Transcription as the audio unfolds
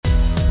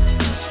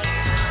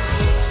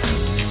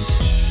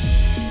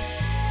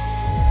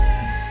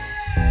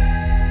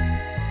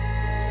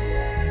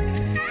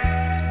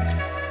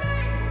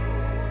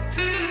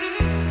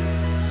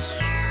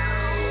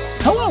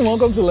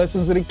welcome to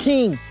Lessons with the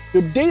King,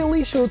 your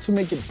daily show to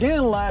make your day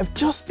in life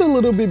just a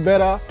little bit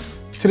better.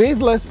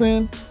 Today's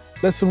lesson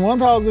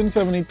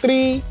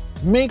 1073,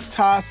 make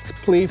tasks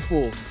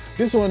playful.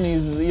 This one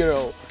is,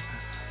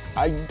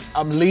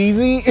 I'm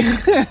lazy,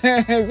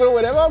 so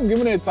whenever I'm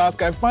given a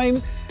task, I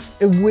find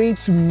a way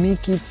to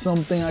make it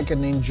something I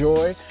can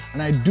enjoy,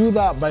 and I do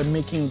that by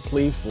making it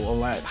playful.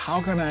 Like, how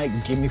can I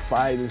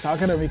gamify this? How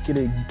can I make it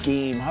a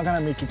game? How can I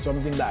make it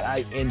something that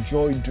I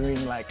enjoy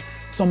doing, like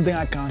something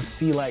I can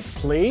see like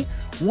play?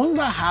 Once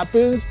that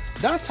happens,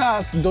 that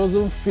task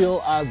doesn't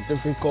feel as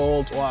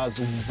difficult or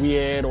as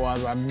weird or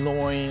as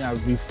annoying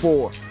as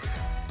before.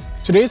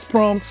 Today's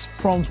prompt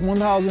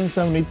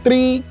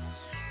 1073,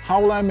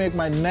 how will I make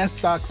my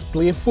next tasks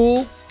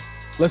playful?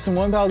 Lesson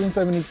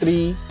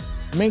 1073,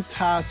 make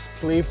tasks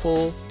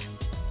playful.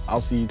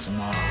 I'll see you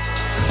tomorrow.